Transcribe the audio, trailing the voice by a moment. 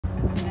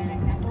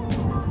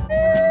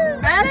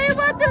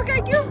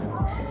አትልቀቂው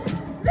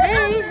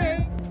hey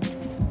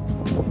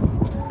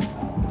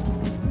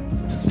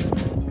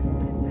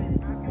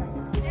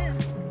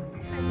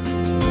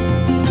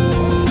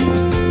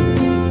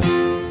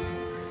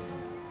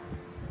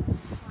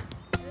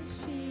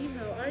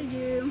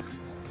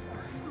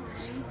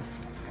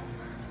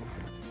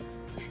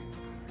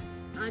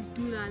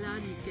Adulala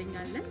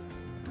ይገኛለን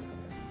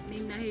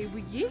እኔና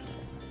ሄቡዬ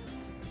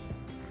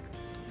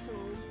so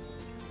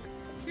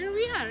here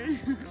we are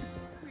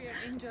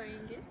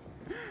enjoying it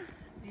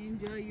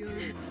enjoy your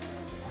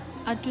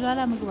አዱላላ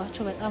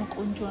ምግባቸው በጣም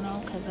ቆንጆ ነው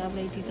ከዛ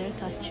ላይ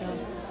ዲዘርታቸው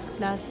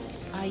ፕላስ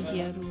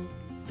አየሩ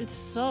it's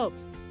so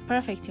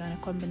perfect የሆነ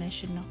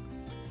ኮምቢኔሽን ነው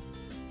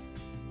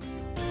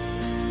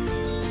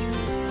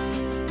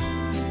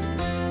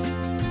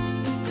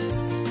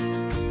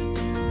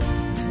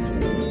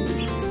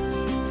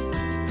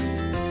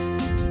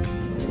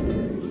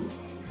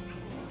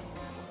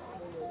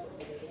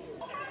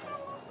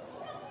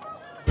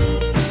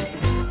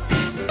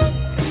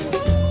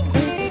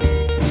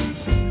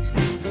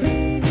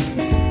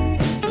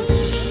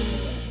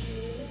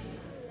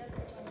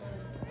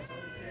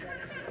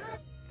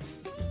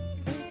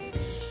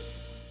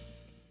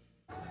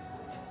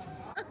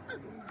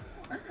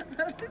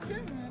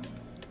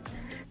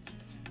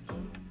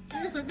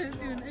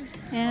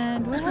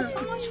And we had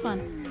so much fun.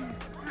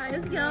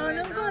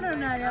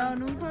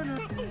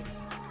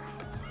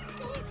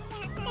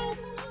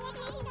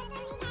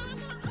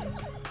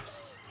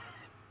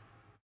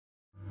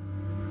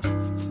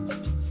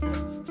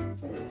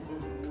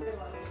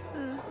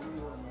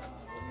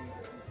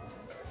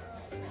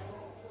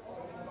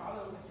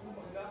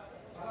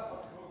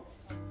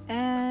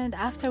 And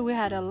after we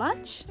had a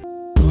lunch,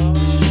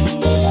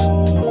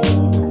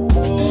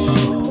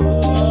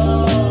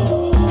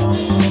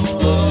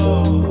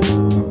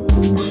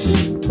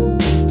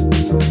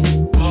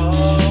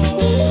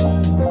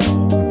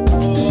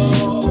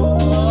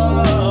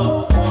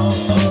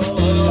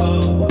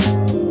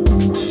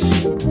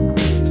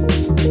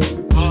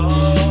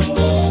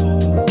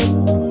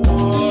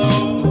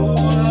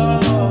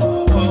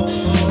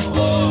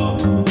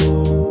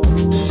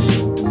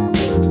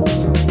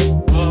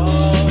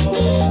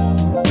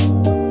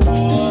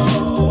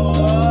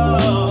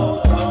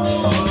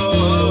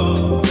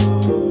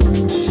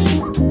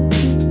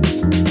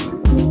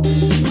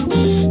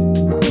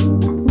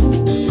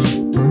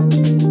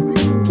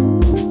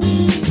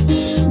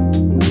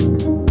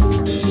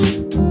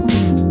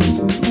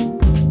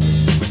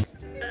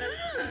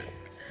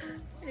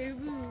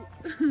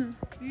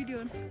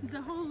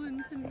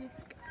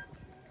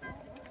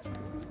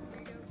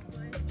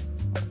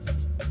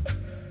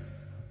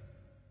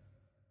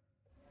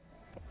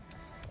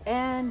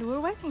 and we're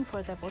waiting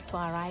for the boat to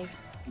arrive.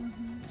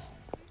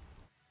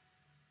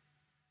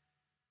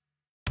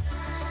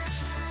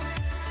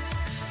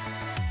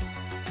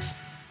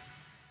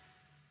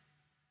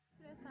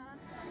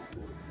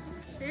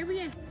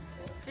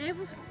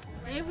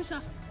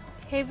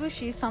 Hebu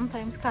she is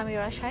sometimes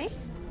camera shy.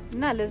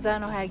 Na ለዛ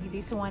ነው 20 ጊዜ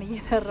ስሟን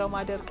እየተራው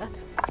ማደርቃት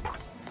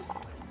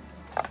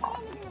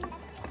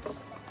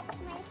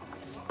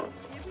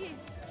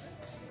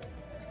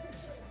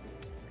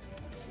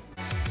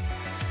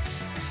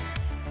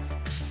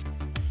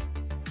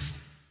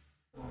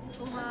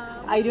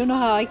I don't know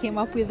how I came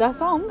up with that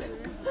song.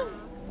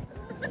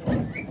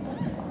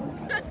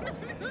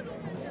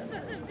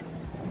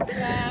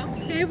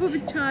 Hebu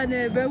ብቻነ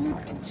በቦት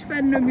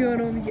ሽፈን ነው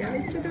የሚሆነው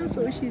ብያለች ነው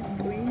so she's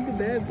going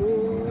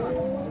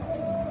በቦት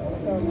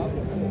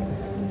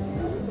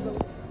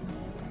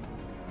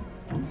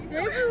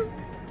Hebu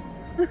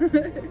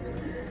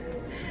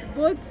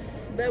ቦት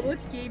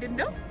በቦት ይሄድን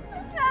ነው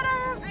አረ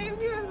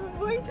baby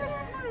voice ነው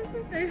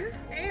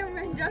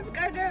መንጃ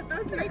ፍቃድ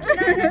ያወጣት መኪና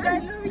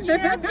እንዳለው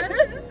ይያያል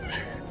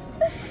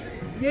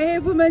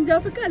የሄቡ መንጃ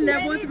ፍቃድ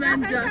ለቦት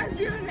መንጃ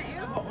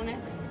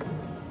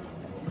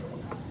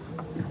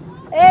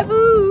ኤቡ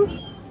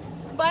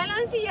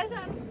ባላንስ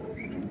እያሳሩ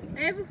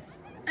ኤቡ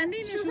እንዴ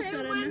ነው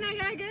ሹፌር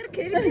ማነጋገር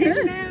ክልክል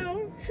ነው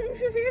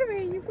ሹፌር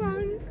በይኝ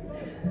እንኳን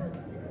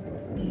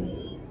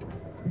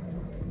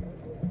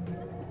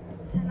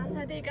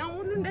 30 ደቂቃ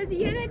ሙሉ እንደዚህ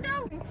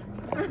እየነዳው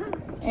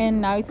and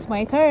now it's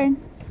my turn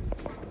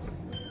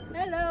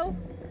hello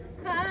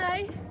hi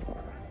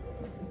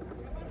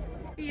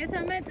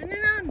እየሰመጥን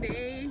ነው እንዴ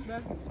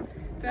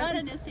ባረ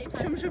ደስ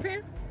ይፋል ሹፌር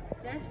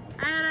ደስ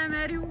አረ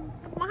መሪው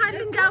መሀል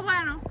እንጋባ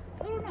ነው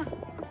ጥሩ ነው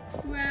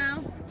ዋው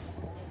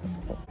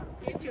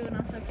የጆና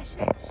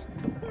ሰብሽሽ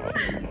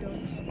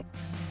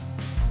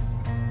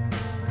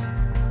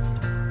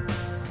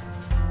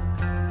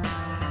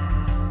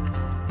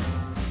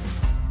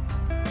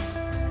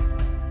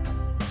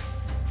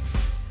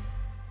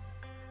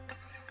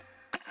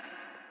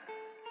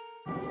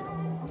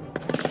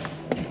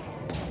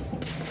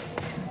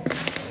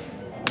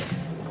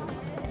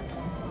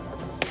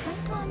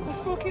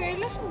ስፖኪ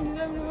ያለሽ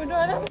ለምን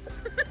ወደኋላ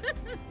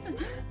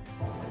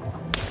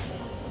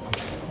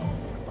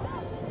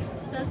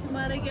ሰልፊ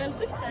ማድረግ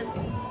ያልኩሽ ሰልፊ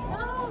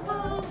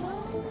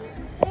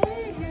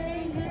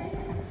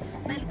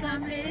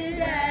መልካም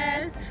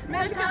ልደት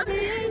መልካም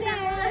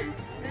ልደት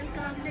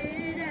መልካም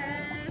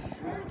ልደት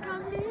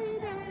መልካም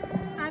ልደት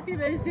Happy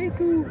birthday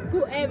to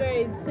whoever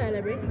is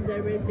celebrating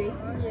their birthday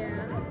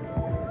Yeah.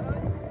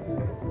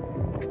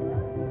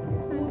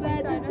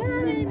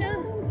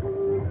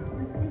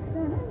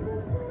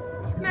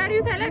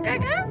 ማሪው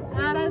ተለቀቀ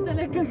ኧረ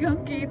አልተለቀቀም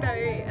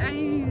ጌታዬ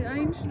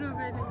አይንሽ ነው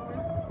በለኝ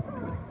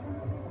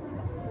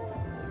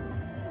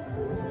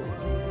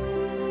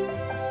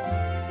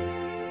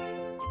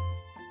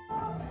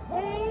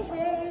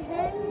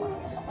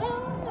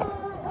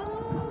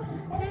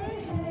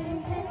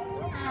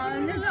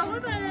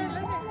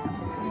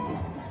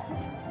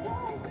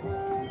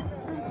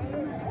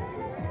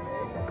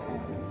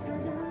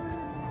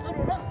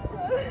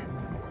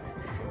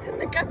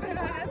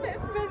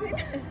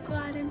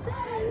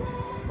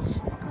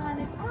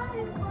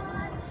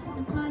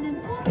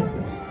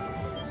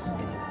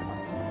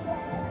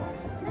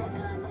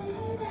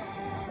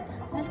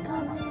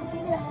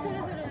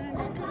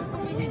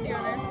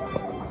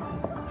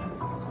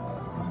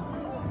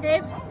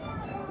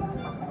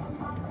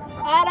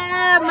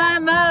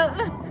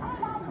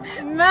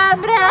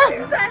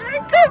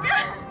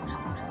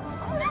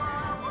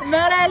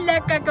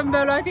መራለቀቅም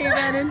በሏት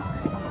ይባልን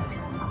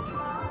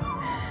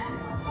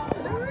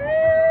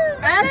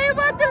አሬ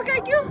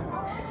ባትልቀቂው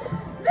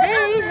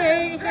ሄይ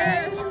ሄይ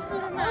ሄይ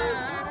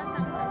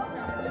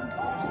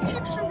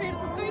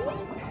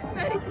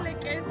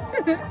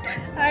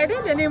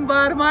አይደል እኔም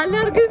ባር ማል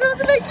አርግሽ ነው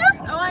ትለቂው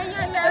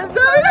አዋያለሁ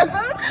እዛው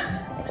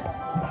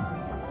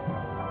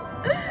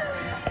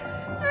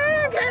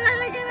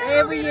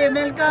ኤቡዬ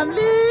መልካም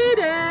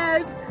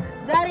ልደት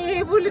ዛሬ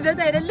ኤቡ ልደት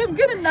አይደለም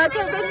ግን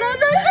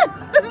እናከብርላታለን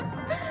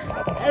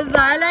እዛ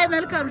ላይ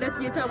መልካም ልደት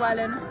እየተባለ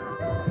ነው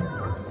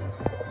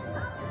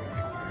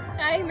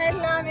አይ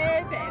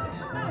መላመድሽ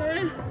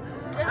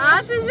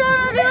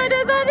አትሻቢ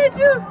ወደዛ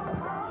ልጅው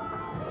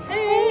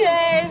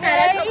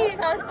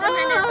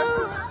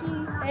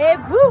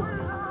ኤቡ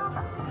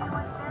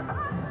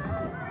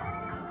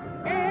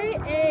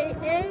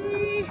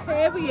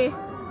ኤቡዬ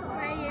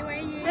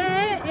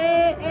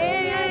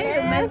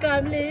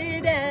መልካም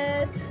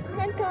ልደት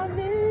መልካም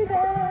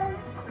ልደት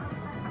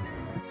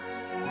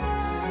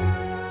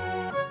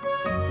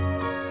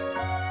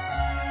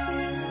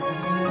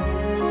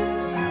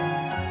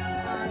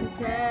አንተ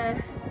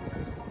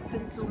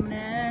ፍጹም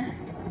ነህ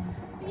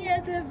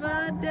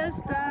የተፋት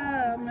ደስታ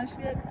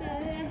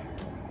መሽለቅለቅ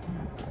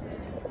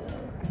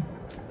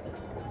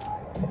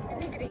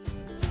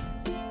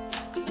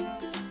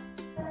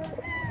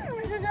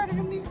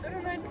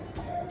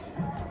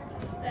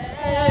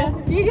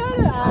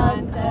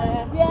አንተ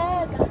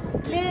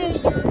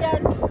ልዩ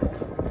ቀን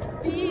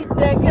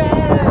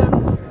ቢደገም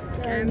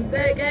ቀን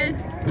በቀን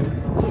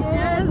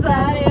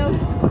የዛሬው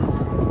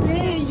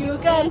ልዩ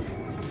ቀን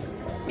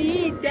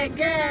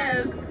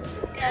ቢደገም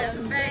ቀን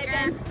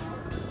በቀን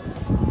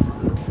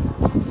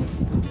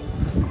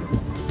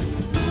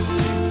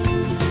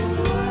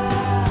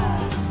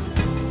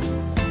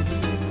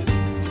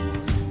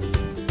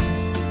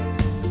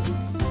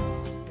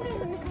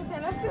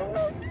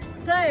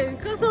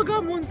ከሰው ጋር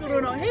መሆን ጥሩ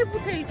ነው። ሄይ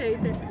ቡታይ ታይ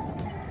ታይ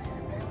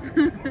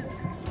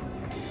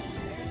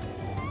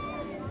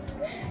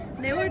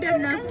ነይ ወደ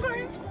እነሱ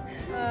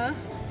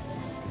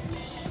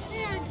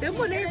ደግሞ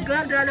ነይ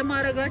ጋርድ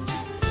አለማድረጋችሁ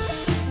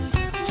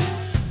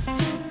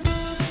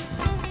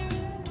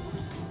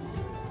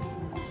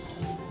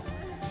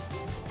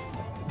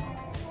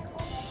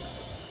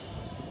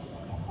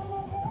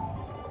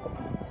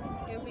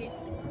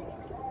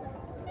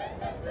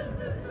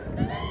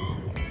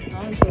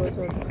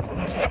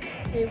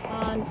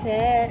አንተ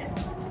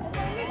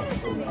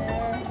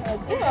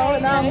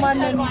አሁን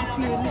ማንን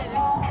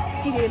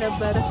ሲል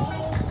ነበረ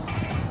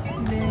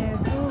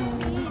ንጹህ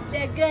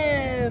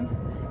የሚደገም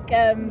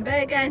ቀን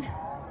በቀን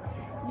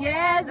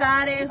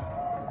የዛሬው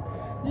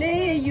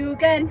ልዩ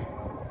ቀን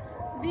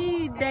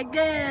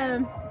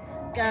ቢደገም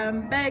ቀን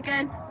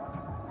በቀን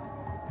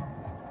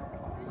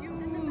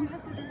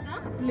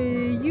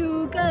ልዩ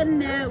ቀን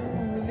ነው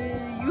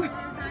ልዩ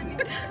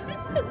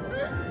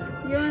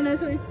የሆነ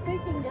ሰው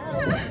ስፒኪንግ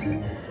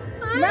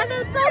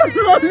መነጽር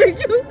ነው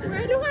ልዩ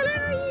ወደ ኋላ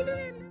ነው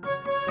ይሄዳል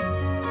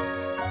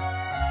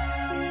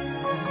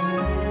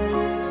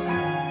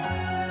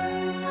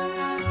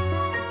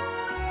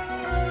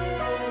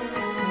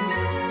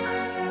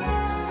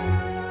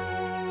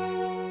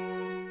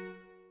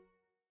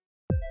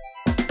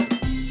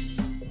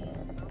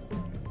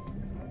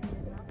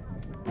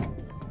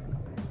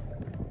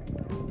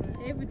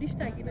buddish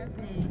taginas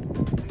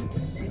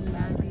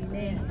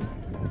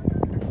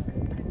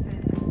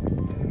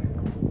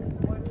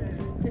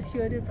እስኪ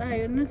ወደ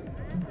ፀሐዩን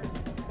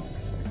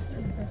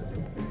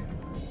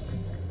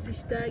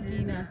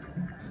ዲሽታጊና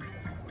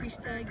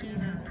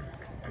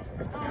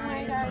Oh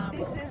my god,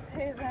 this is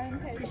heaven.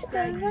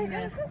 ዲሽታጊና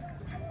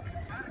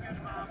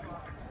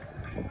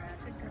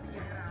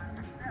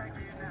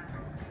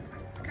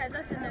ከዛ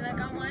ስንነቃ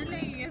ማለት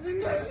ላይ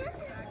የዝንጀሮ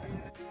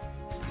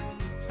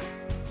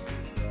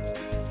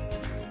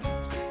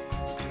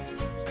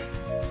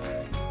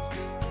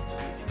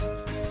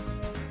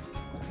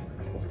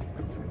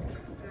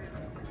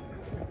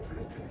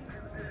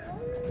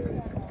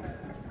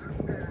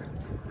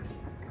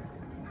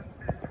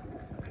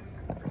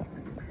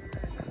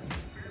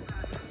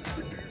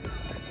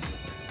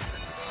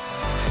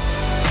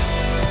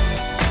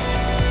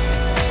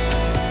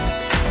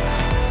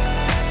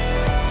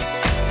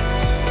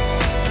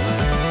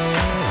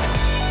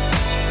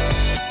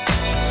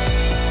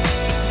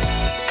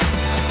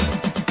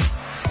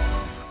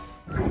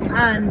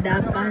አንድ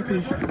አባቴ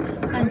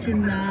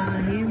አንቺና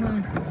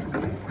ሄማን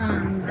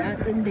አንድ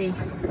አጥንዴ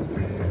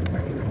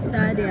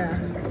ታዲያ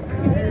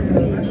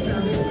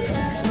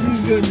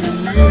ጊዜ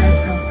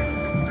መመለሰው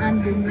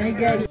አንድ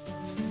ነገር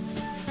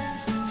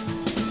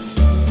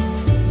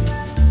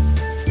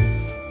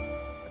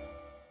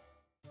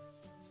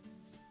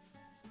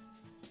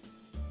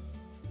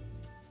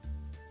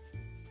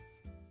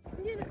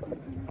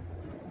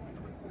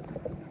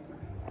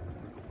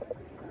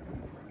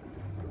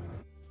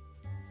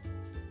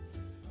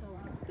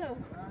go.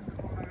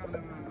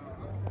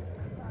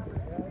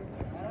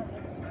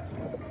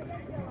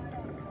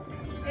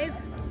 Eve.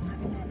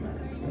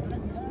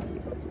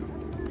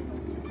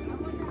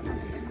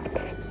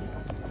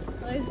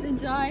 Let's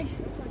enjoy.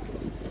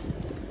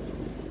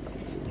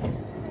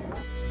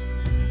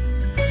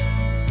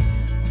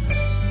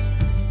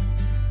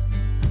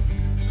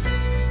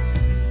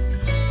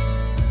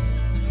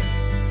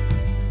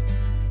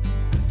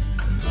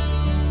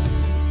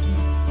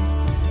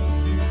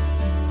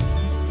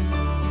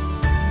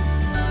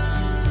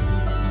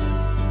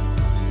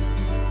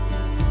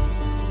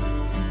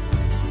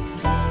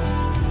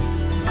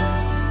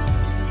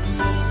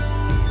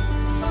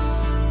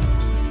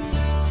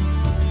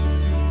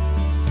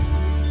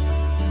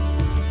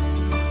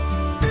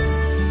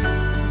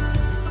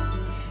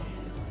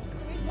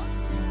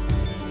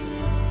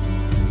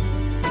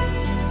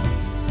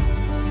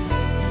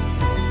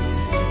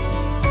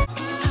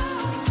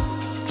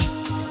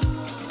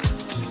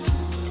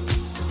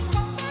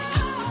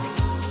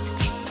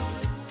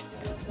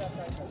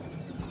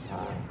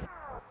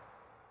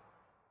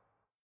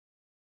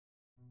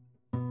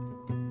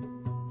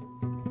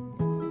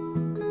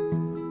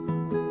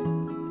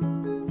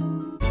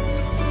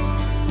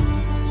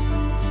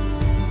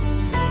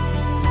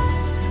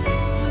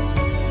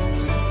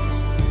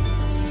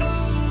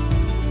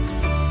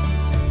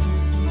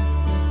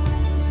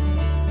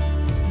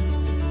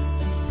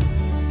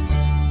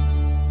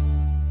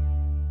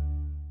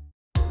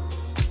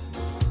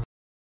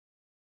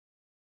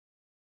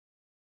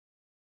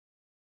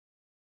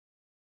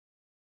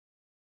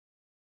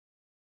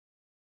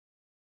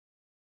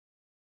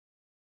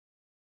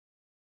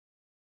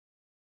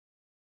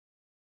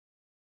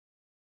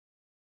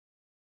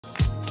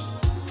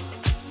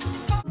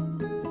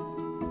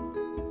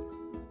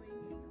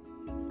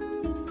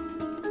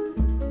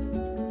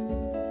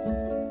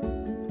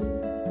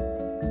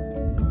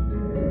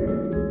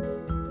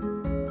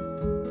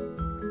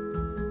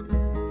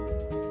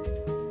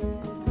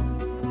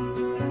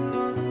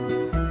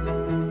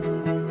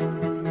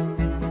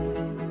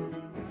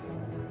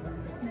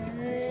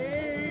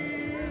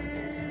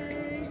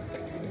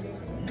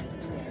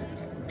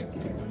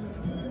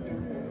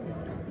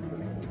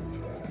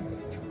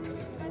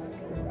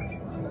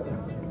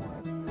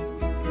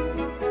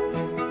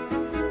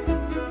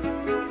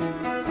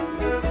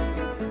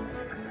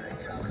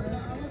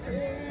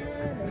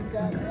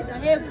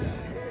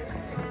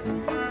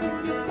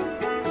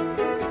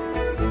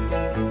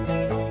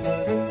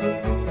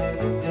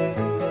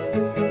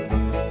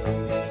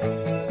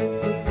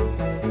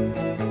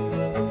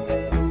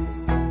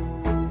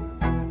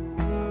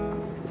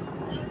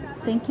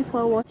 Thank you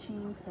for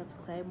watching.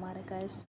 Subscribe, guys.